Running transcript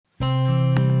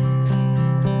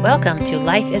Welcome to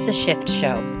Life is a Shift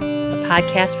Show, a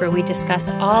podcast where we discuss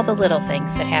all the little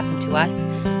things that happen to us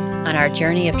on our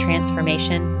journey of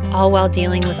transformation, all while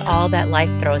dealing with all that life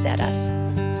throws at us.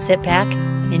 Sit back,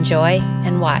 enjoy,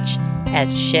 and watch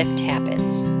as shift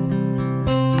happens.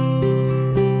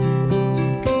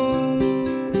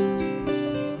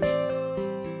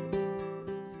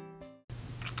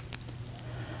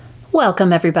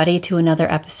 Welcome, everybody, to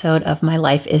another episode of My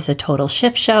Life is a Total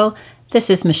Shift Show. This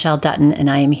is Michelle Dutton, and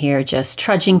I am here just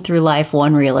trudging through life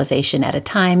one realization at a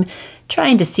time,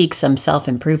 trying to seek some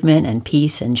self-improvement and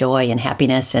peace and joy and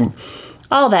happiness and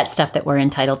all that stuff that we're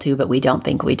entitled to, but we don't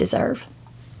think we deserve.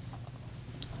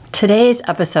 Today's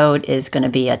episode is going to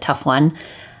be a tough one,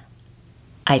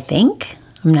 I think.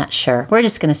 I'm not sure. We're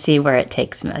just going to see where it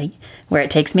takes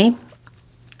me.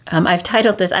 I've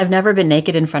titled this, I've Never Been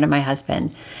Naked in Front of My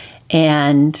Husband.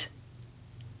 And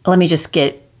let me just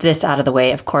get this out of the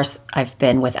way. Of course, I've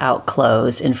been without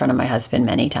clothes in front of my husband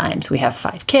many times. We have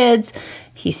 5 kids.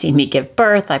 He's seen me give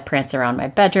birth. I prance around my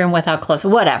bedroom without clothes,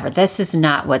 whatever. This is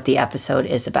not what the episode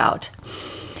is about.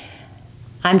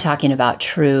 I'm talking about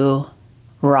true,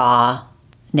 raw,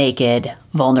 naked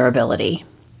vulnerability.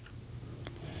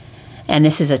 And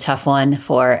this is a tough one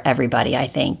for everybody, I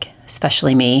think,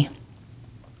 especially me.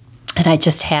 And I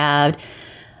just had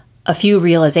a few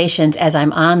realizations as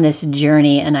I'm on this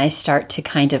journey and I start to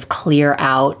kind of clear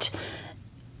out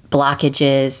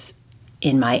blockages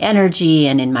in my energy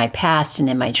and in my past and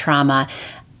in my trauma.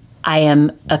 I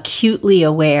am acutely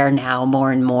aware now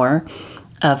more and more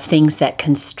of things that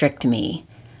constrict me.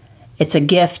 It's a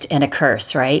gift and a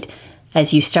curse, right?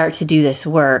 As you start to do this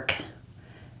work,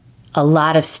 a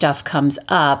lot of stuff comes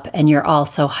up and you're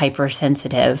also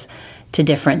hypersensitive to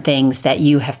different things that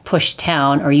you have pushed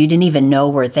down or you didn't even know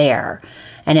were there.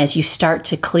 And as you start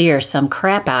to clear some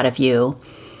crap out of you,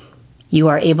 you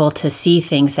are able to see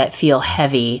things that feel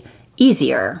heavy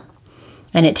easier.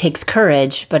 And it takes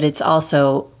courage, but it's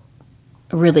also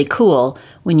really cool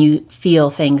when you feel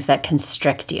things that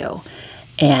constrict you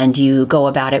and you go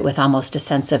about it with almost a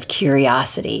sense of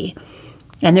curiosity.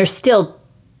 And there's still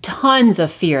tons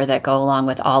of fear that go along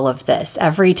with all of this.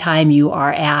 Every time you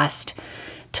are asked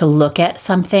to look at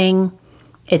something,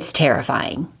 it's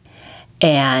terrifying.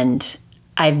 And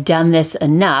I've done this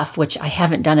enough, which I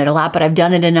haven't done it a lot, but I've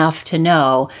done it enough to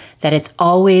know that it's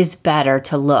always better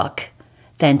to look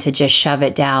than to just shove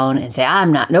it down and say,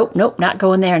 nope, not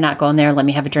going there, let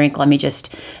me have a drink, let me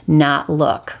just not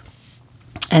look.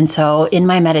 And so in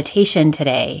my meditation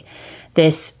today,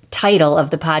 this title of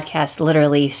the podcast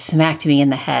literally smacked me in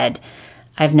the head.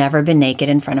 I've never been naked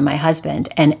in front of my husband.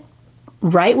 And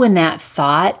right when that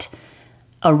thought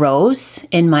arose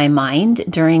in my mind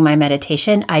during my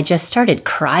meditation, I just started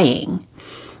crying.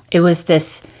 It was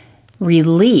this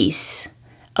release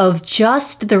of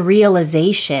just the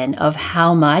realization of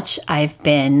how much I've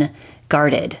been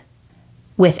guarded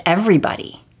with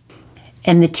everybody.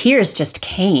 And the tears just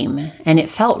came and it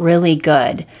felt really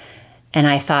good. And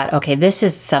I thought, okay, this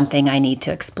is something I need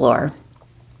to explore,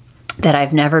 that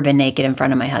I've never been naked in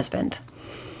front of my husband.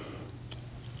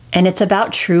 And it's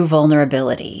about true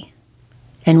vulnerability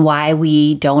and why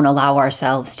we don't allow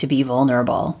ourselves to be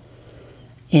vulnerable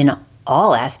in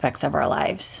all aspects of our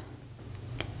lives.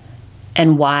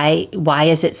 And why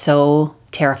is it so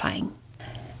terrifying?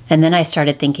 And then I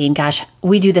started thinking, gosh,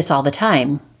 we do this all the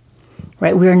time,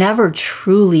 right? We're never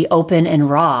truly open and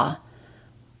raw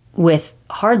with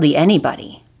hardly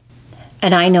anybody.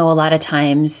 And I know a lot of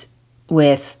times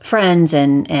with friends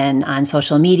and on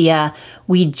social media,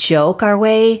 we joke our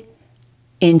way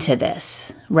into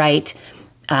this, right?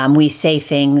 We say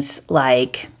things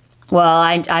like,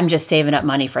 well, I'm just saving up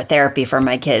money for therapy for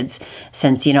my kids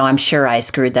since, I'm sure I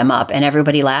screwed them up. And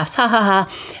everybody laughs, ha ha ha.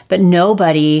 But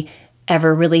nobody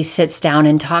ever really sits down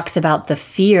and talks about the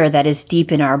fear that is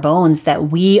deep in our bones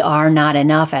that we are not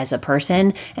enough as a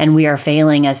person and we are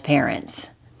failing as parents.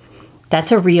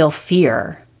 That's a real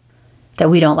fear that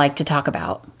we don't like to talk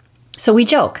about. So we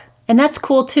joke, and that's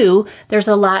cool too. There's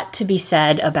a lot to be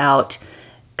said about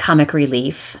comic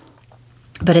relief,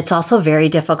 but it's also very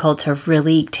difficult to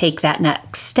really take that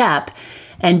next step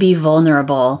and be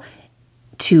vulnerable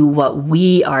to what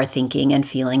we are thinking and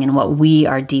feeling and what we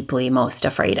are deeply most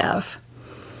afraid of,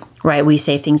 right? We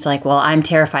say things like, well, I'm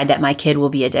terrified that my kid will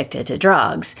be addicted to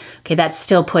drugs. Okay, that's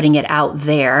still putting it out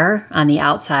there on the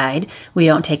outside. We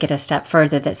don't take it a step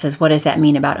further that says, what does that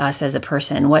mean about us as a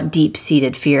person? What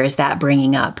deep-seated fear is that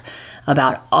bringing up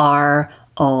about our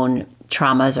own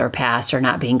traumas or past or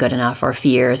not being good enough or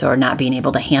fears or not being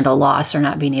able to handle loss or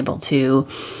not being able to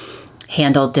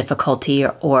handle difficulty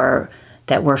or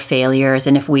that we're failures.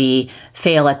 And if we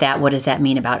fail at that, what does that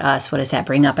mean about us? What does that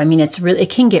bring up? I mean, it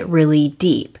can get really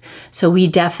deep. So we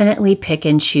definitely pick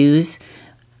and choose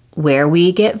where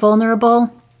we get vulnerable.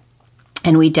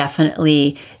 And we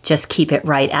definitely just keep it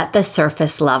right at the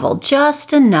surface level,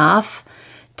 just enough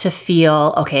to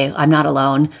feel, okay, I'm not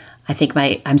alone. I think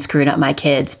I'm screwing up my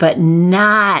kids, but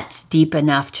not deep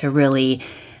enough to really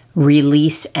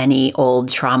release any old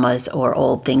traumas or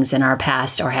old things in our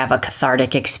past, or have a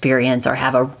cathartic experience, or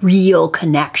have a real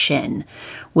connection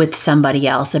with somebody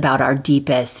else about our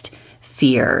deepest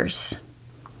fears.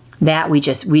 That we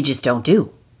just don't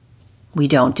do. We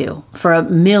don't do for a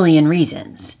million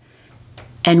reasons.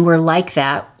 And we're like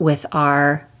that with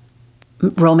our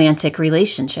romantic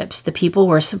relationships. The people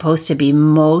we're supposed to be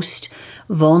most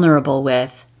vulnerable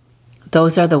with,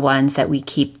 those are the ones that we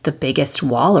keep the biggest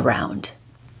wall around.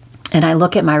 And I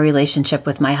look at my relationship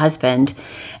with my husband,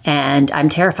 and I'm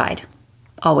terrified,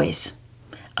 always,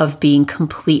 of being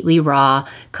completely raw,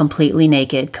 completely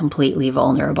naked, completely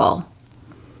vulnerable.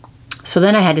 So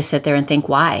then I had to sit there and think,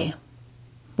 why?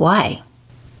 Why?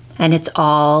 And it's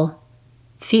all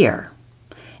fear.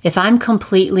 If I'm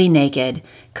completely naked,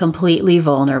 completely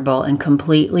vulnerable, and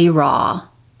completely raw,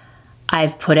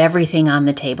 I've put everything on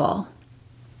the table.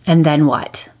 And then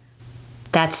what?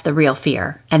 That's the real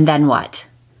fear. And then what?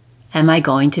 Am I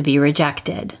going to be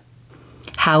rejected?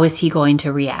 How is he going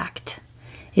to react?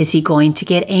 Is he going to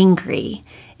get angry?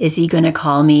 Is he going to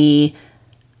call me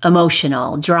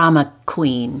emotional, drama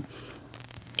queen?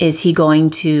 Is he going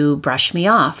to brush me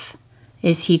off?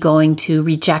 Is he going to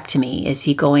reject me? Is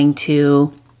he going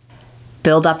to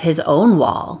build up his own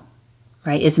wall,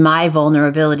 right? Is my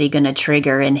vulnerability going to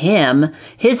trigger in him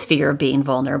his fear of being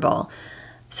vulnerable?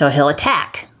 So he'll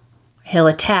attack. He'll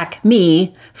attack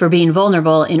me for being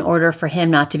vulnerable in order for him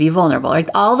not to be vulnerable. Like,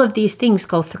 all of these things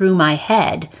go through my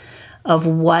head of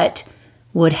what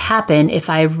would happen if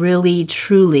I really,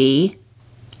 truly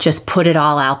just put it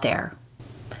all out there.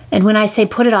 And when I say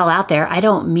put it all out there, I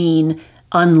don't mean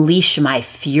unleash my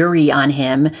fury on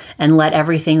him and let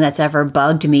everything that's ever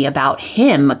bugged me about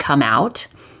him come out.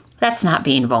 That's not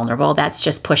being vulnerable. That's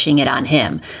just pushing it on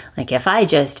him. Like, if I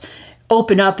just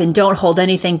open up and don't hold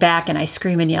anything back and I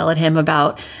scream and yell at him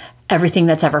about everything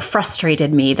that's ever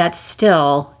frustrated me, that's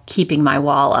still keeping my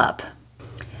wall up.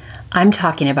 I'm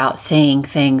talking about saying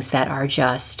things that are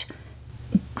just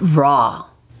raw.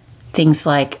 Things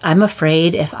like, I'm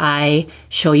afraid if I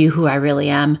show you who I really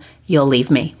am, you'll leave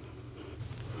me.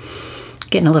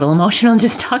 Getting a little emotional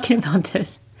just talking about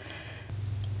this.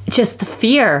 It's just the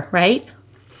fear, right?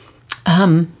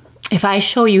 If I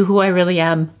show you who I really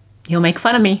am, you'll make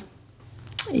fun of me.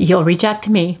 You'll reject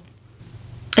me.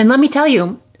 And let me tell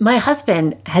you, my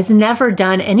husband has never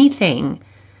done anything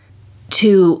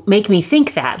to make me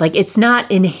think that. Like, it's not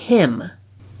in him.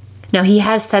 Now, he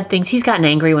has said things. He's gotten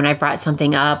angry when I brought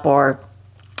something up, or,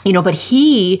 but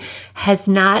he has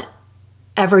not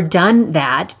ever done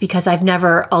that because I've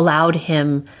never allowed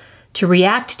him to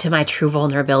react to my true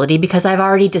vulnerability, because I've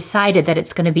already decided that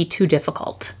it's going to be too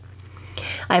difficult.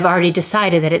 I've already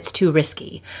decided that it's too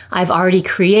risky. I've already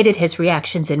created his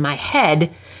reactions in my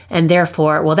head, and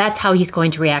therefore, well, that's how he's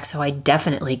going to react, so I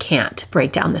definitely can't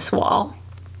break down this wall.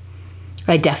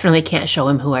 I definitely can't show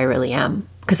him who I really am,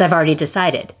 because I've already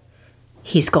decided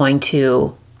he's going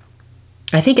to,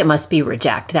 I think it must be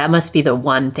reject. That must be the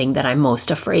one thing that I'm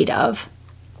most afraid of.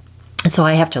 And so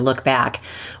I have to look back.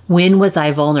 When was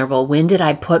I vulnerable? When did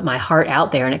I put my heart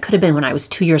out there? And it could have been when I was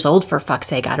 2 years old, for fuck's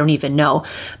sake. I don't even know.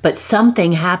 But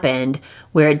something happened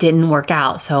where it didn't work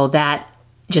out. So that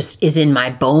just is in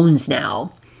my bones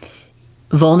now.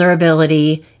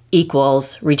 Vulnerability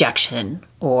equals rejection,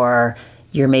 or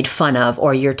you're made fun of,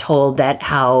 or you're told that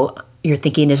how you're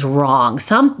thinking is wrong.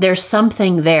 There's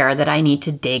something there that I need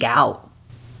to dig out.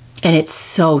 And it's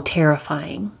so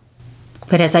terrifying.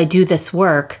 But as I do this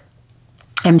work,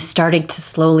 I'm starting to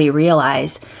slowly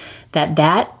realize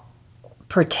that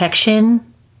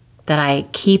protection that I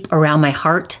keep around my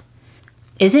heart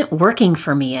isn't working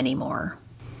for me anymore.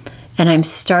 And I'm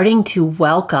starting to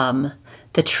welcome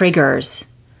the triggers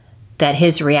that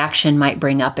his reaction might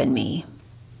bring up in me.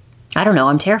 I don't know,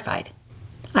 I'm terrified.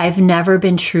 I've never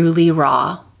been truly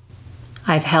raw.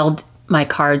 I've held my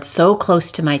cards so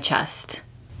close to my chest.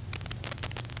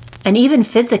 And even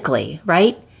physically,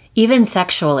 right? Even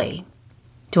sexually.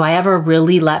 Do I ever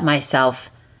really let myself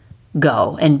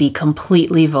go and be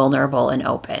completely vulnerable and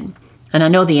open? And I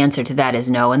know the answer to that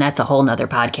is no, and that's a whole nother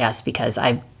podcast, because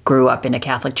I grew up in a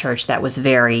Catholic church that was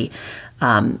very,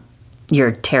 you're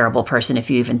a terrible person if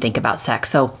you even think about sex.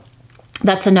 So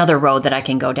that's another road that I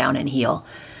can go down and heal.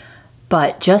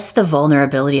 But just the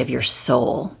vulnerability of your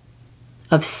soul,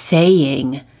 of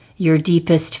saying your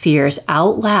deepest fears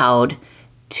out loud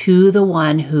to the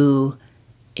one who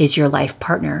is your life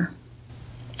partner.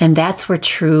 And that's where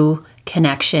true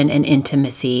connection and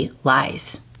intimacy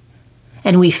lies.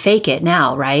 And we fake it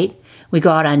now, right? We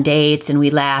go out on dates and we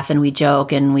laugh and we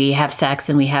joke and we have sex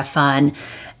and we have fun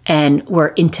and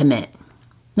we're intimate.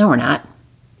 No, we're not.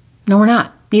 No, we're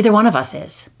not. Neither one of us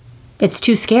is. It's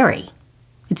too scary.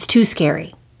 It's too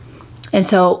scary. And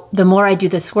so the more I do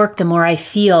this work, the more I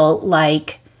feel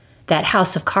like that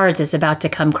house of cards is about to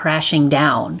come crashing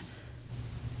down.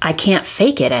 I can't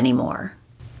fake it anymore.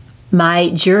 My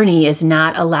journey is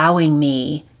not allowing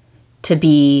me to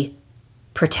be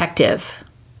protective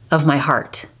of my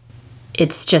heart.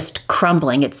 It's just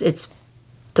crumbling. It's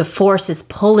the force is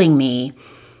pulling me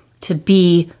to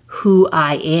be who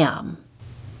I am.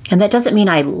 And that doesn't mean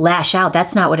I lash out.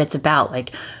 That's not what it's about.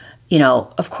 Like,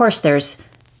 of course there's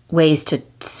ways to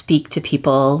speak to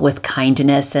people with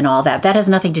kindness and all that. That has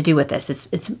nothing to do with this.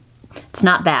 It's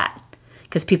not that.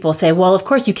 Because people say, well, of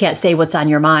course you can't say what's on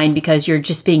your mind because you're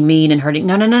just being mean and hurting.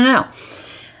 No.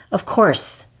 Of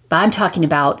course. But I'm talking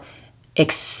about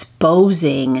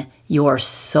exposing your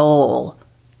soul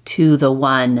to the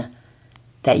one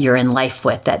that you're in life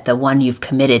with, that the one you've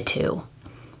committed to.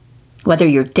 Whether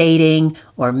you're dating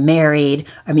or married,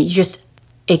 you're just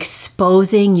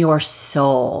exposing your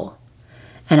soul.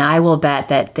 And I will bet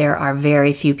that there are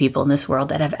very few people in this world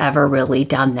that have ever really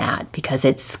done that because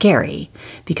it's scary,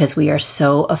 because we are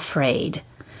so afraid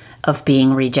of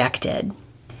being rejected.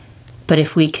 But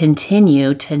if we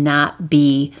continue to not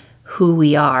be who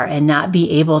we are and not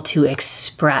be able to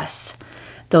express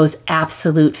those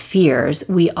absolute fears,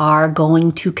 we are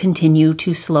going to continue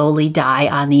to slowly die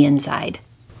on the inside.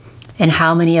 And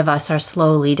how many of us are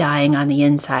slowly dying on the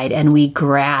inside and we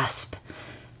grasp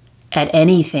at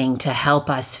anything to help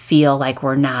us feel like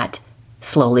we're not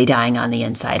slowly dying on the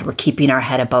inside. We're keeping our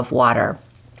head above water.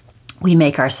 We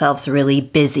make ourselves really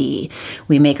busy.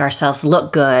 We make ourselves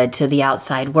look good to the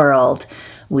outside world.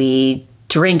 We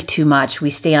drink too much. We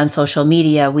stay on social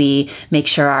media. We make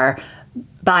sure our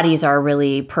bodies are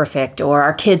really perfect or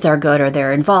our kids are good or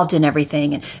they're involved in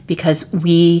everything because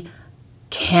we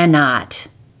cannot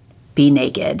be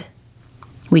naked.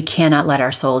 We cannot let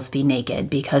our souls be naked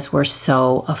because we're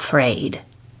so afraid.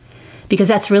 Because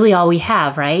that's really all we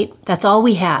have, right? That's all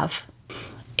we have.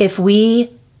 If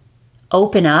we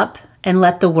open up and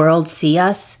let the world see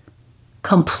us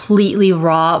completely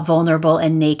raw, vulnerable,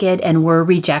 and naked, and we're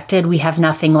rejected, we have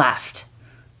nothing left.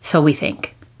 So we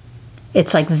think.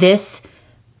 It's like this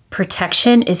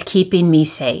protection is keeping me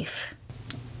safe.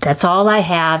 That's all I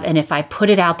have, and if I put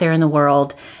it out there in the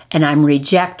world and I'm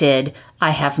rejected,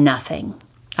 I have nothing.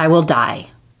 I will die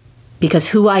because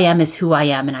who I am is who I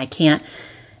am and I can't.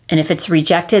 And if it's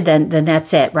rejected, then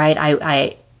that's it, right?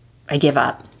 I give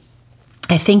up.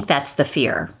 I think that's the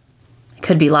fear. It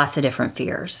could be lots of different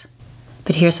fears.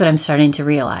 But here's what I'm starting to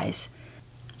realize.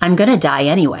 I'm going to die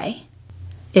anyway.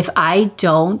 If I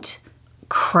don't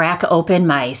crack open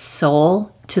my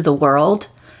soul to the world,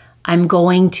 I'm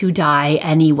going to die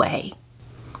anyway.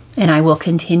 And I will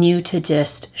continue to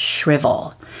just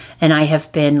shrivel. And I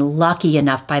have been lucky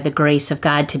enough by the grace of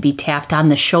God to be tapped on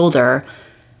the shoulder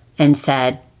and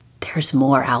said, there's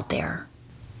more out there.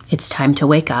 It's time to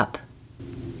wake up.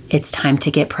 It's time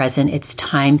to get present. It's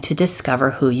time to discover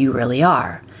who you really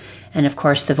are. And of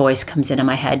course, the voice comes into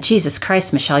my head, Jesus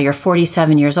Christ, Michelle, you're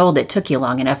 47 years old. It took you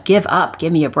long enough. Give up.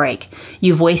 Give me a break.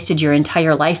 You've wasted your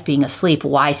entire life being asleep.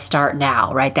 Why start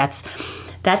now, right?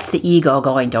 That's the ego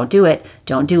going, don't do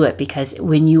it, because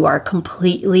when you are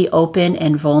completely open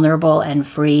and vulnerable and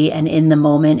free and in the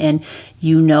moment and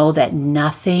you know that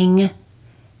nothing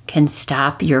can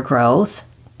stop your growth,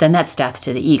 then that's death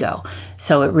to the ego.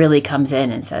 So it really comes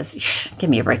in and says, give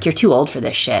me a break. You're too old for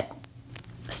this shit.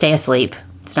 Stay asleep.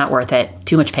 It's not worth it.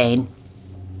 Too much pain.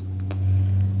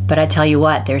 But I tell you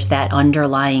what, there's that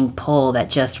underlying pull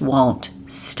that just won't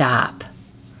stop.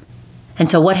 And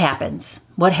so what happens?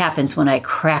 What happens when I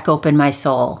crack open my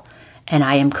soul and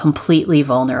I am completely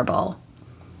vulnerable?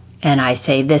 And I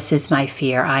say, this is my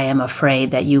fear. I am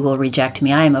afraid that you will reject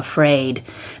me. I am afraid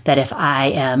that if I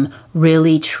am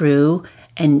really true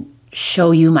and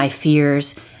show you my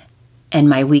fears and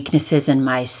my weaknesses and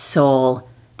my soul,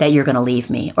 that you're going to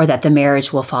leave me or that the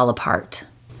marriage will fall apart.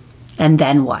 And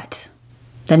then what?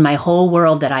 Then my whole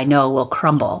world that I know will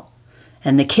crumble.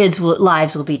 And the kids'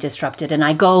 lives will be disrupted. And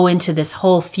I go into this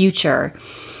whole future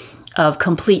of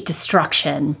complete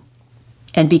destruction.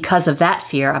 And because of that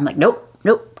fear, I'm like, nope,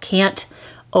 can't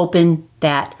open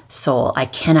that soul. I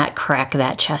cannot crack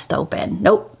that chest open.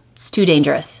 Nope, it's too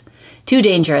dangerous. Too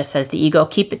dangerous, says the ego.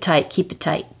 Keep it tight, keep it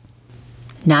tight.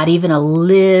 Not even a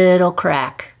little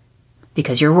crack,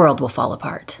 because your world will fall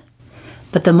apart.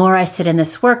 But the more I sit in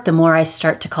this work, the more I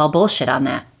start to call bullshit on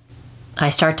that. I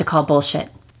start to call bullshit.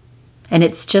 And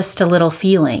it's just a little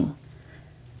feeling.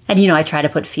 And, I try to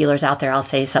put feelers out there. I'll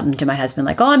say something to my husband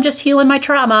like, oh, I'm just healing my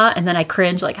trauma. And then I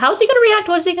cringe like, how's he going to react?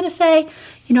 What is he going to say?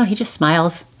 He just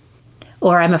smiles.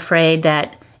 Or I'm afraid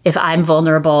that if I'm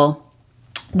vulnerable,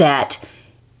 that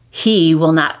he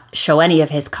will not show any of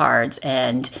his cards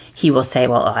and he will say,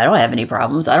 well, I don't have any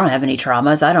problems. I don't have any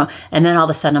traumas. And then all of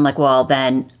a sudden I'm like, well,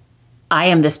 then I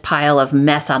am this pile of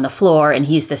mess on the floor and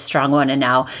he's this strong one. And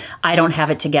now I don't have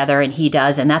it together and he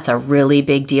does. And that's a really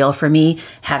big deal for me,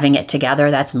 having it together.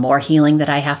 That's more healing that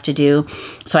I have to do.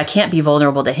 So I can't be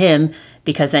vulnerable to him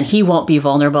because then he won't be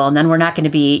vulnerable. And then we're not going to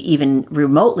be even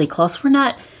remotely close.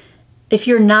 If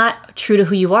you're not true to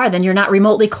who you are, then you're not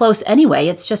remotely close anyway.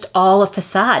 It's just all a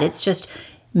facade. It's just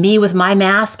me with my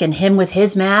mask and him with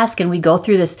his mask. And we go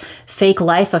through this fake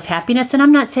life of happiness. And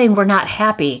I'm not saying we're not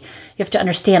happy. You have to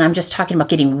understand, I'm just talking about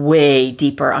getting way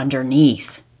deeper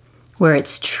underneath where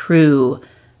it's true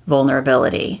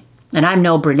vulnerability. And I'm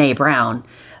no Brene Brown,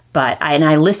 but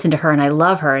I listen to her and I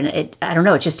love her. And I don't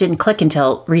know, it just didn't click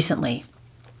until recently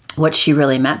what she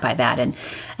really meant by that. And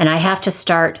I have to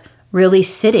start really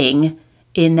sitting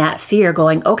in that fear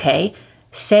going, okay,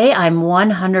 say I'm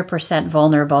 100%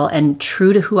 vulnerable and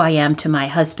true to who I am to my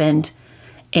husband,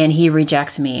 and he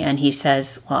rejects me and he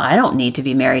says, well, I don't need to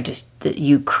be married to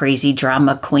you crazy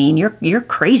drama queen. You're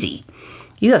crazy.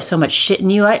 You have so much shit in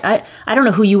you. I don't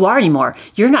know who you are anymore.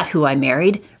 You're not who I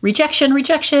married.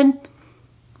 Rejection,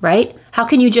 right? How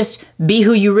can you just be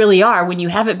who you really are when you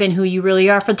haven't been who you really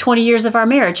are for 20 years of our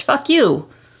marriage? Fuck you.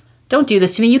 Don't do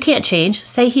this to me. You can't change.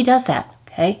 Say he does that,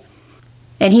 okay?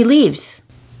 And he leaves.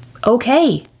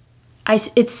 Okay.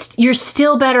 You're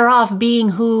still better off being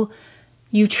who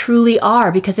you truly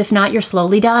are, because if not, you're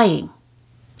slowly dying.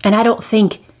 And I don't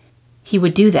think he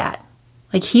would do that.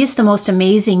 Like, he is the most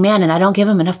amazing man, and I don't give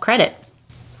him enough credit.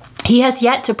 He has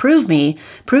yet to prove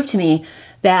to me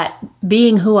that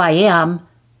being who I am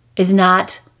is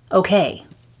not okay.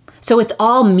 So it's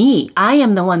all me. I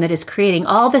am the one that is creating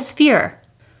all this fear.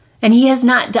 And he has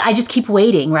not. I just keep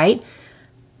waiting, right?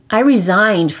 I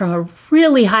resigned from a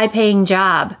really high-paying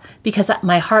job because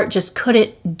my heart just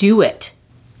couldn't do it,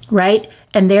 right?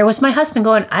 And there was my husband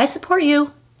going, I support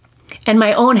you. And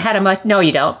my own head, I'm like, no,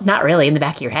 you don't. Not really. In the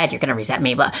back of your head, you're going to resent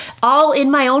me. But all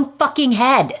in my own fucking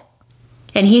head.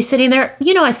 And he's sitting there,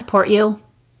 I support you.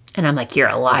 And I'm like, you're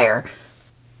a liar.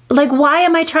 Like, why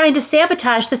am I trying to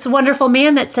sabotage this wonderful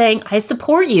man that's saying, I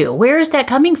support you? Where is that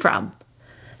coming from?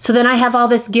 So then I have all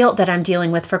this guilt that I'm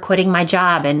dealing with for quitting my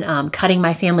job and cutting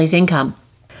my family's income.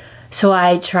 So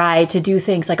I try to do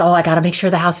things like, I got to make sure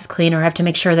the house is clean, or I have to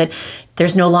make sure that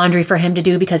there's no laundry for him to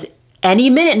do, because any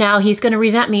minute now he's going to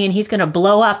resent me and he's going to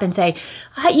blow up and say,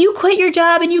 you quit your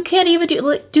job and you can't even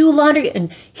do laundry.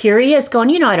 And here he is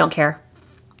going, I don't care.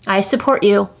 I support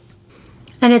you.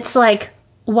 And it's like,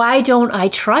 why don't I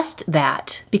trust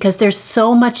that? Because there's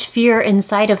so much fear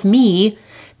inside of me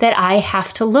that I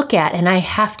have to look at, and I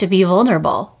have to be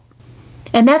vulnerable.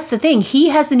 And that's the thing. He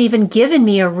hasn't even given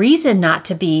me a reason not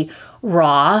to be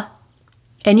raw.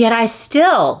 And yet I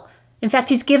still, in fact,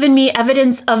 he's given me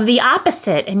evidence of the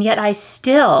opposite. And yet I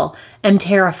still am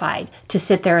terrified to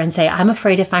sit there and say, I'm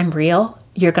afraid if I'm real,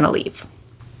 you're going to leave.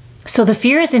 So the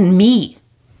fear is in me.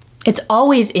 It's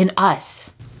always in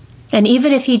us. And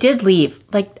even if he did leave,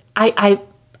 like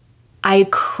I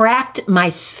cracked my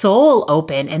soul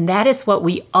open, and that is what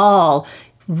we all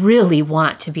really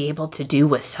want to be able to do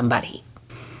with somebody.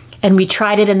 And we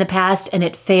tried it in the past and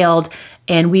it failed,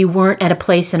 and we weren't at a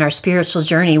place in our spiritual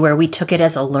journey where we took it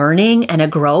as a learning and a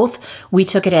growth. We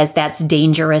took it as that's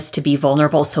dangerous to be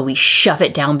vulnerable, so we shove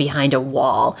it down behind a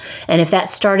wall. And if that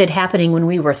started happening when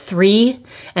we were 3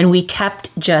 and we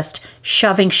kept just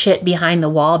shoving shit behind the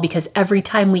wall, because every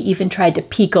time we even tried to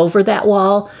peek over that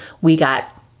wall, we got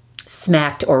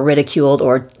smacked or ridiculed,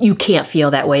 or you can't feel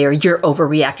that way, or you're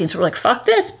overreacting. So we're like, fuck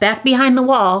this, back behind the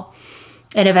wall.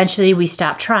 And eventually we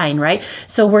stop trying, right?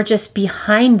 So we're just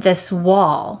behind this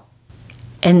wall.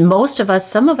 And most of us,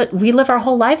 some of it, we live our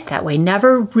whole lives that way,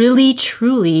 never really,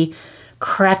 truly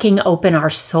cracking open our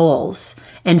souls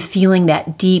and feeling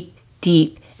that deep,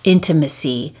 deep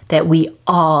intimacy that we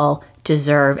all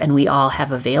deserve and we all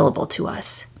have available to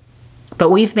us. But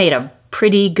we've made a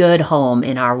pretty good home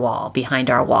in our wall, behind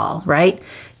our wall, right?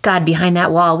 God, behind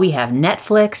that wall, we have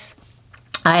Netflix.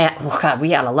 We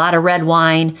got a lot of red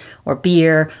wine or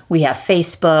beer. We have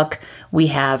Facebook. We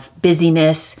have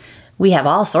busyness. We have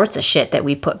all sorts of shit that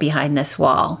we put behind this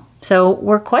wall. So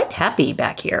we're quite happy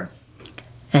back here.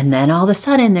 And then all of a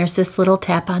sudden, there's this little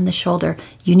tap on the shoulder.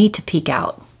 You need to peek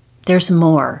out. There's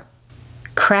more.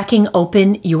 Cracking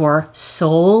open your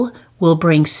soul will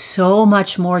bring so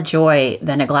much more joy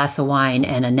than a glass of wine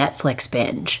and a Netflix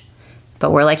binge.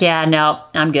 But we're like, yeah, no,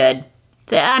 I'm good.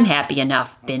 I'm happy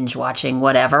enough binge watching,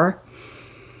 whatever.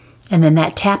 And then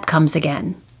that tap comes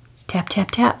again. Tap,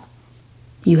 tap, tap.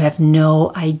 You have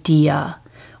no idea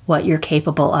what you're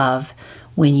capable of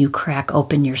when you crack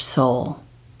open your soul.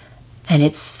 And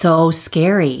it's so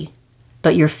scary,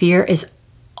 but your fear is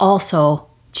also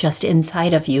just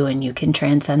inside of you, and you can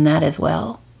transcend that as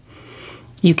well.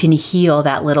 You can heal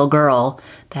that little girl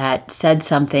that said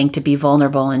something to be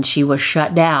vulnerable and she was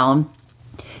shut down.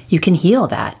 You can heal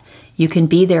that. You can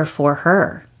be there for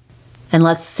her. And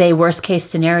let's say worst case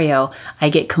scenario, I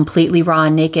get completely raw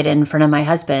and naked in front of my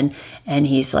husband and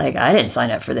he's like, I didn't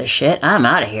sign up for this shit. I'm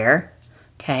out of here.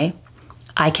 Okay.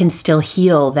 I can still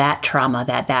heal that trauma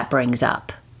that brings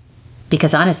up.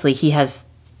 Because honestly, he has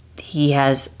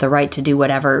the right to do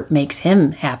whatever makes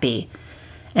him happy.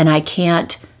 And I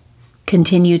can't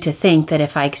continue to think that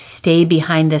if I stay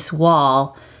behind this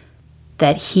wall,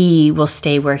 that he will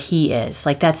stay where he is.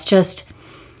 Like that's just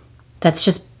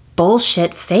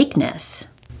bullshit fakeness.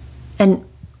 And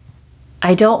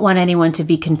I don't want anyone to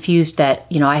be confused that,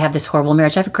 I have this horrible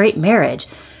marriage. I have a great marriage,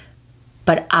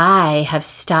 but I have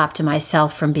stopped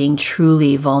myself from being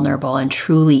truly vulnerable and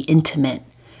truly intimate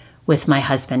with my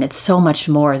husband. It's so much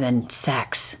more than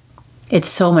sex. It's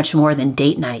so much more than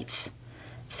date nights.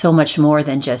 So much more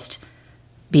than just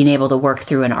being able to work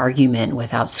through an argument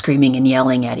without screaming and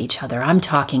yelling at each other. I'm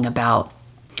talking about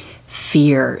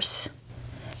fears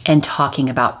and talking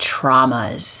about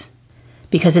traumas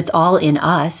because it's all in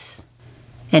us.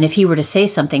 And if he were to say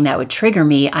something that would trigger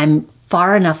me, I'm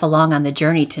far enough along on the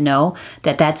journey to know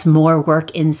that that's more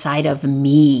work inside of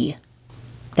me.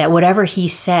 That whatever he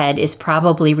said is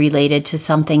probably related to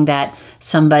something that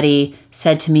somebody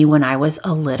said to me when I was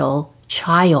a little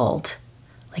child.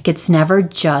 Like it's never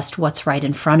just what's right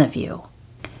in front of you.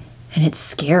 And it's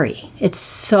scary. It's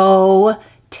so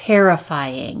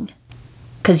terrifying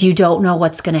because you don't know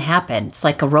what's going to happen. It's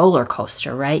like a roller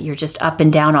coaster, right? You're just up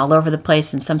and down all over the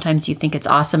place. And sometimes you think it's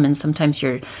awesome and sometimes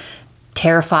you're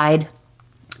terrified.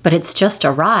 But it's just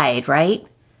a ride, right?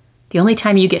 The only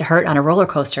time you get hurt on a roller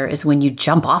coaster is when you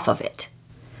jump off of it.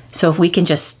 So if we can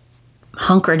just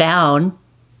hunker down,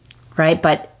 right?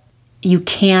 But you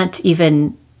can't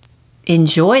even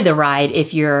enjoy the ride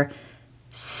if you're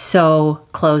so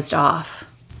closed off.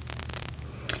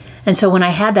 And so when I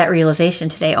had that realization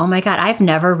today, oh my God, I've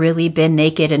never really been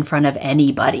naked in front of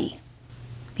anybody,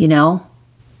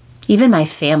 even my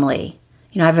family.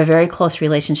 I have a very close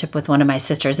relationship with one of my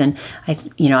sisters and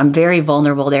I'm very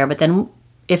vulnerable there, but then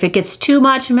if it gets too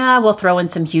much, we'll throw in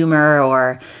some humor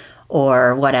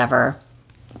or whatever,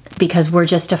 because we're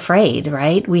just afraid,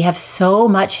 right? We have so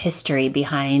much history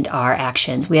behind our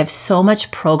actions. We have so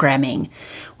much programming.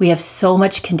 We have so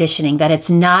much conditioning that it's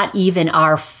not even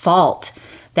our fault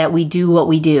that we do what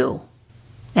we do.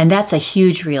 And that's a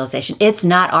huge realization. It's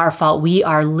not our fault. We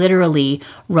are literally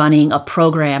running a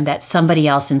program that somebody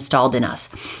else installed in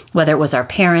us, whether it was our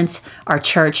parents, our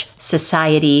church,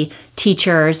 society,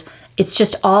 teachers. It's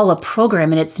just all a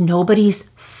program and it's nobody's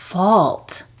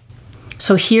fault.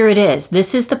 So here it is.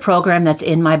 This is the program that's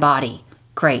in my body.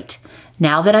 Great.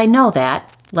 Now that I know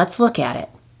that, let's look at it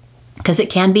because it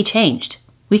can be changed.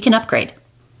 We can upgrade.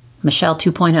 Michelle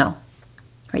 2.0.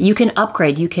 Right? You can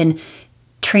upgrade. You can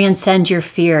transcend your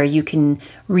fear. You can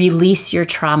release your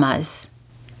traumas.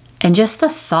 And just the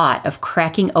thought of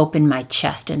cracking open my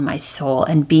chest and my soul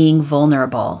and being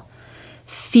vulnerable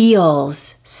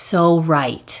feels so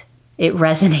right. It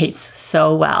resonates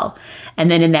so well.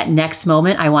 And then in that next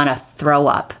moment, I want to throw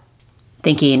up,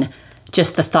 thinking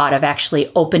just the thought of actually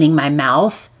opening my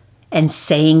mouth and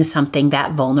saying something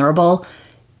that vulnerable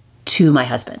to my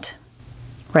husband,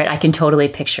 right? I can totally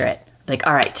picture it. Like,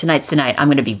 all right, tonight's the night. I'm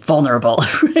going to be vulnerable,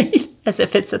 right? As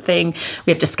if it's a thing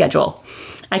we have to schedule.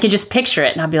 I can just picture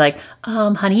it and I'll be like,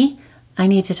 honey, I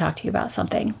need to talk to you about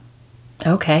something.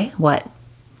 Okay, what?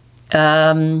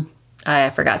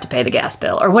 I forgot to pay the gas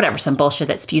bill or whatever, some bullshit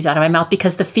that spews out of my mouth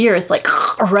because the fear is like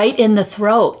right in the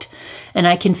throat. And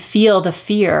I can feel the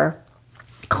fear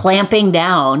clamping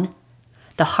down,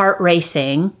 the heart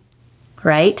racing,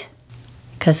 right?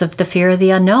 Because of the fear of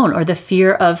the unknown or the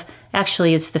fear of,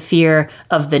 actually it's the fear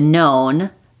of the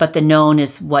known, but the known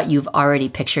is what you've already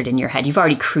pictured in your head. You've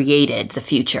already created the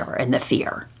future and the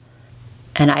fear.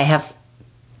 And I have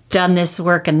done this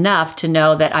work enough to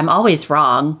know that I'm always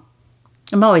wrong.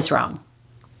 I'm always wrong,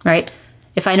 right?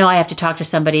 If I know I have to talk to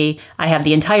somebody, I have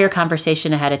the entire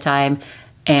conversation ahead of time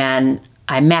and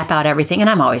I map out everything, and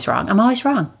I'm always wrong. I'm always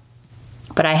wrong.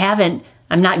 But I'm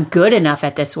not good enough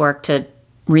at this work to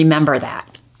remember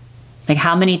that. Like,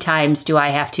 how many times do I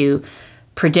have to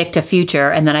predict a future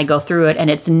and then I go through it and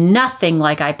it's nothing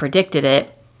like I predicted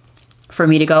it for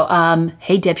me to go,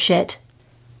 hey, dipshit,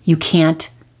 you can't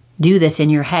do this in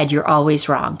your head. You're always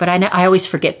wrong. But I always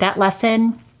forget that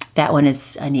lesson. That one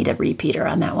I need a repeater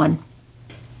on that one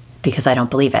because I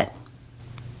don't believe it.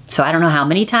 So I don't know how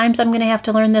many times I'm going to have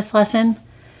to learn this lesson,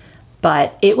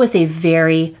 but it was a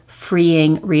very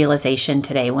freeing realization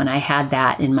today when I had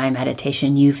that in my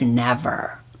meditation. You've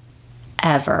never,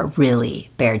 ever really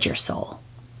bared your soul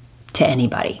to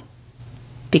anybody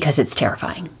because it's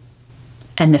terrifying.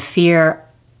 And the fear,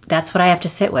 that's what I have to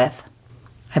sit with.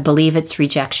 I believe it's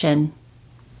rejection,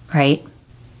 right?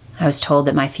 I was told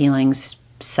that my feelings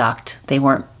sucked. They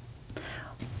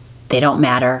don't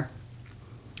matter.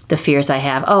 The fears I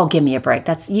have, oh, give me a break.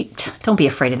 Don't be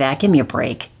afraid of that. Give me a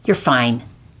break. You're fine.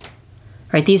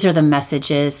 Right? These are the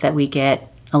messages that we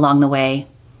get along the way.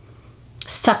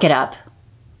 Suck it up.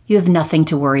 You have nothing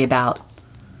to worry about.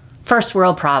 First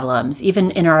world problems.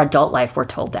 Even in our adult life, we're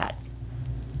told that.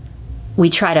 We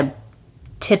try to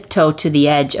tiptoe to the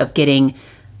edge of getting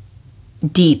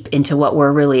deep into what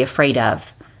we're really afraid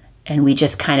of. And we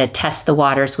just kind of test the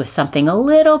waters with something a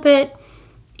little bit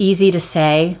easy to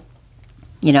say.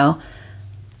 You know,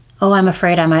 oh, I'm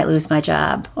afraid I might lose my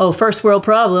job. Oh, first world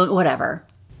problem, whatever.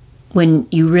 When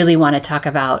you really want to talk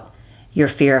about your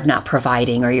fear of not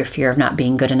providing or your fear of not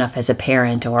being good enough as a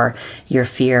parent or your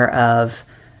fear of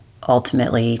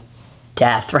ultimately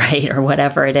death, right? Or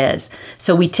whatever it is.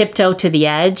 So we tiptoe to the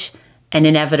edge and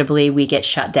inevitably we get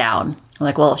shut down. We're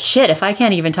like, well, shit, if I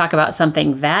can't even talk about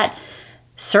something that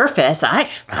surface, I'm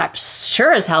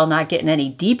sure as hell not getting any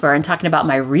deeper and talking about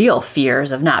my real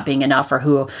fears of not being enough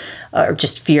or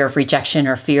just fear of rejection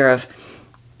or fear of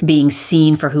being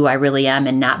seen for who I really am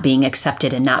and not being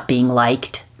accepted and not being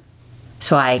liked.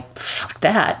 So fuck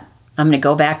that. I'm going to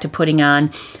go back to putting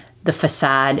on the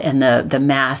facade and the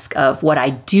mask of what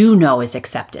I do know is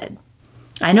accepted.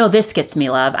 I know this gets me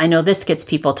love. I know this gets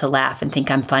people to laugh and think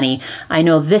I'm funny. I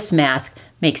know this mask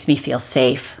makes me feel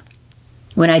safe.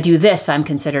 When I do this, I'm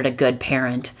considered a good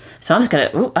parent. So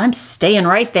I'm staying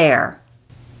right there.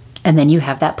 And then you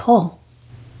have that pull.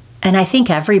 And I think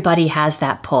everybody has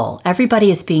that pull.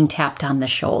 Everybody is being tapped on the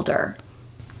shoulder.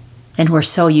 And we're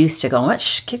so used to going,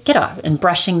 get off, and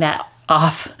brushing that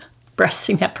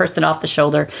person off the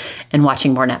shoulder and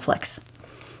watching more Netflix.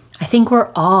 I think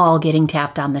we're all getting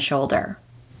tapped on the shoulder.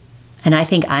 And I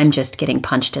think I'm just getting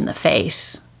punched in the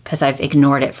face because I've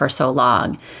ignored it for so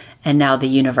long. And now the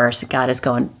universe, God is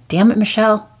going, damn it,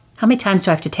 Michelle, how many times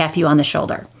do I have to tap you on the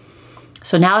shoulder?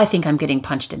 So now I think I'm getting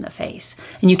punched in the face.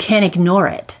 And you can't ignore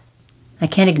it. I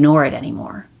can't ignore it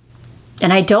anymore.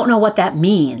 And I don't know what that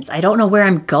means. I don't know where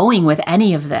I'm going with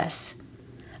any of this.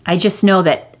 I just know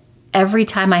that every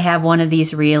time I have one of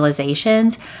these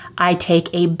realizations, I take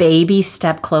a baby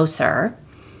step closer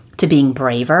to being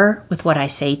braver with what I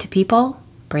say to people.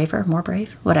 Braver, more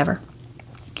brave, whatever.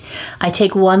 I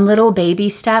take one little baby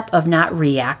step of not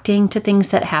reacting to things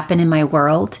that happen in my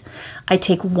world. I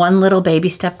take one little baby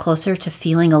step closer to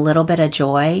feeling a little bit of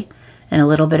joy and a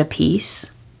little bit of peace.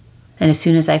 And as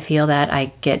soon as I feel that,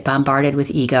 I get bombarded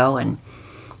with ego. And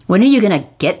when are you going to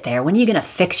get there? When are you going to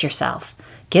fix yourself?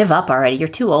 Give up already. You're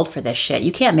too old for this shit.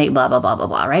 You can't make blah, blah, blah, blah,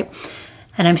 blah, right?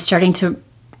 And I'm starting to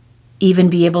even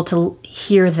be able to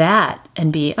hear that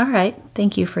and be, all right,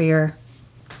 thank you for your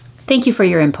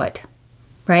input.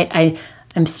 Right?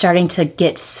 I'm starting to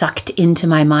get sucked into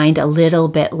my mind a little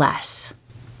bit less.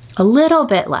 A little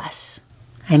bit less.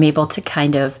 I'm able to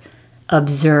kind of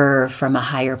observe from a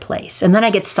higher place. And then I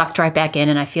get sucked right back in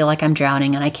and I feel like I'm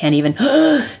drowning and I can't even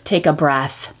take a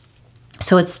breath.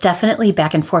 So it's definitely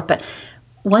back and forth. But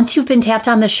once you've been tapped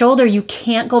on the shoulder, you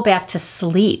can't go back to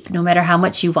sleep no matter how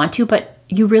much you want to, but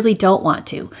you really don't want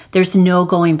to. There's no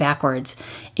going backwards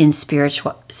in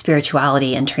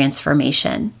spirituality and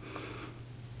transformation.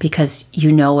 Because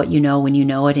you know what you know when you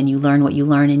know it and you learn what you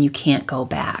learn and you can't go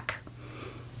back.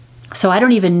 So I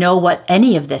don't even know what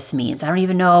any of this means. I don't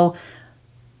even know,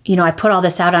 I put all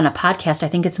this out on a podcast. I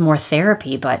think it's more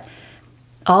therapy, but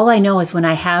all I know is when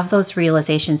I have those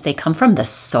realizations, they come from the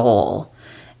soul.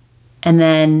 And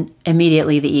then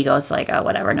immediately the ego is like, oh,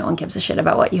 whatever, no one gives a shit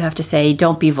about what you have to say.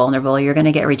 Don't be vulnerable. You're going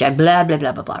to get rejected, blah, blah,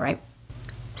 blah, blah, blah, right?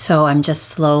 So I'm just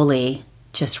slowly,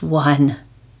 just one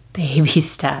baby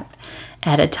step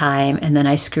at a time, and then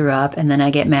I screw up, and then I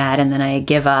get mad, and then I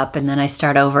give up, and then I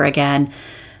start over again,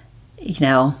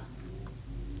 And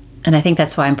I think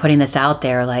that's why I'm putting this out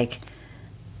there. Like,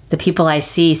 the people I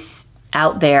see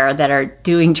out there that are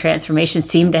doing transformation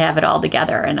seem to have it all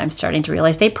together. And I'm starting to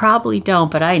realize they probably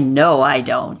don't, but I know I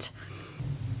don't.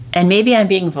 And maybe I'm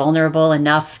being vulnerable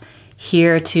enough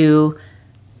here to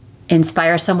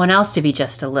inspire someone else to be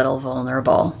just a little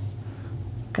vulnerable.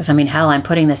 Because I mean, hell, I'm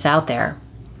putting this out there.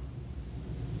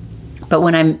 But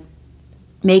when I'm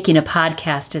making a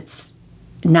podcast, it's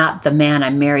not the man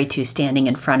I'm married to standing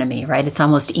in front of me, right? It's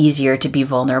almost easier to be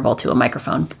vulnerable to a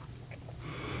microphone.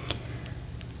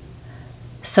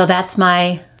 So that's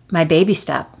my baby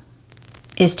step,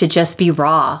 is to just be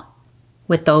raw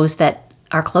with those that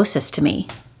are closest to me,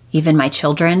 even my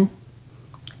children,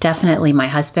 definitely my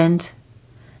husband,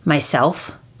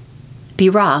 myself. Be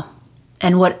raw.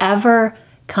 And whatever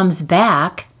comes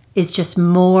back is just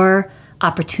more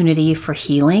opportunity for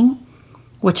healing,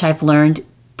 which I've learned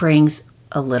brings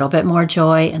a little bit more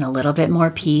joy and a little bit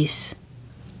more peace,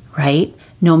 right?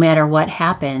 No matter what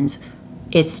happens,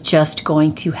 it's just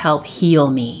going to help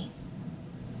heal me.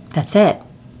 That's it.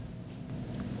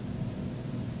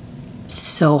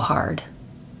 So hard.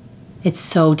 It's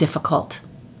so difficult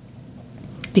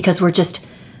because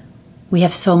we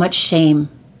have so much shame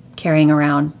carrying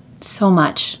around, so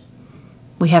much.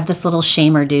 We have this little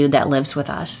shamer dude that lives with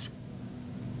us.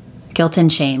 Guilt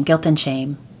and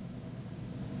shame,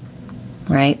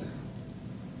 right?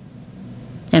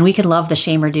 And we could love the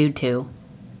shamer dude too,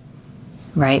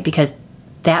 right? Because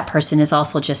that person is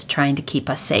also just trying to keep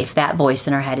us safe. That voice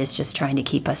in our head is just trying to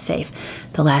keep us safe.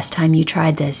 The last time you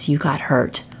tried this, you got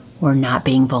hurt. We're not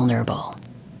being vulnerable.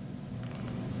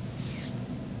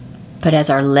 But as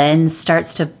our lens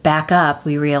starts to back up,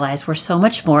 we realize we're so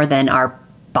much more than our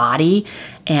body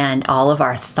and all of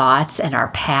our thoughts and our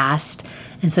past.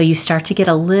 And so you start to get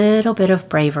a little bit of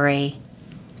bravery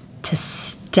to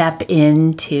step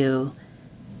into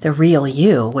the real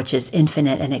you, which is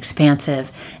infinite and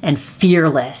expansive and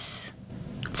fearless.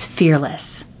 It's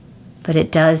fearless. But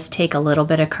it does take a little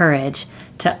bit of courage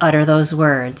to utter those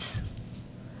words.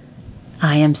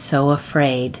 I am so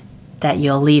afraid that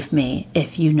you'll leave me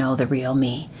if you know the real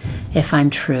me, if I'm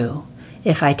true,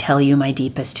 if I tell you my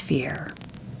deepest fear.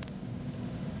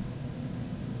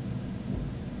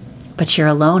 But you're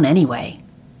alone anyway.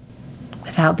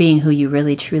 Without being who you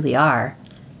really truly are,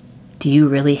 do you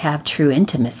really have true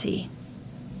intimacy?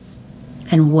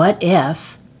 And what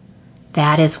if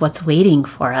that is what's waiting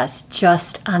for us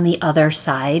just on the other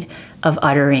side of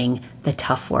uttering the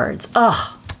tough words?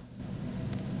 Oh,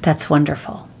 that's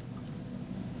wonderful.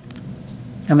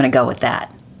 I'm going to go with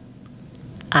that.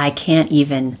 I can't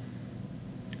even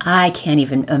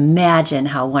imagine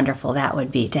how wonderful that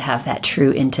would be to have that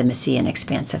true intimacy and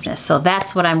expansiveness. So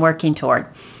that's what I'm working toward.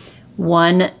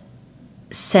 One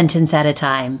sentence at a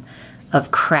time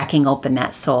of cracking open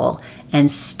that soul and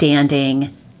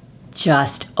standing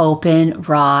just open,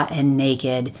 raw, and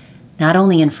naked, not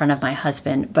only in front of my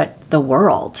husband, but the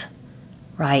world,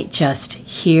 right? Just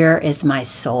here is my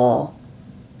soul.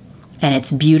 And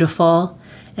it's beautiful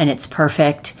and it's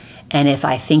perfect. And if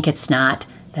I think it's not,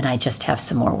 then I just have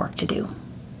some more work to do.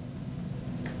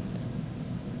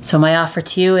 So my offer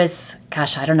to you is,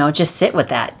 gosh, I don't know, just sit with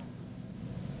that.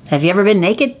 Have you ever been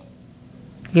naked?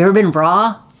 Have you ever been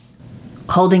raw?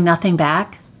 Holding nothing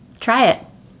back? Try it.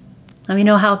 Let me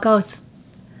know how it goes.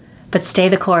 But stay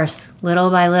the course. Little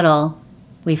by little,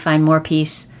 we find more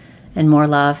peace and more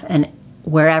love. And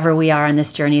wherever we are on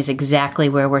this journey is exactly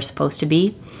where we're supposed to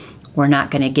be. We're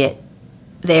not going to get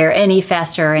there any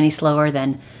faster or any slower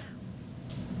than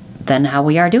how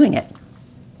we are doing it.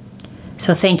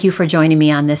 So thank you for joining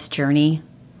me on this journey.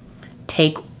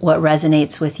 Take what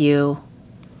resonates with you.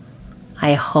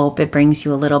 I hope it brings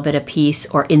you a little bit of peace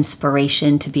or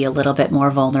inspiration to be a little bit more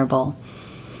vulnerable.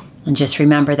 And just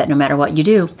remember that no matter what you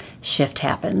do, shift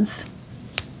happens.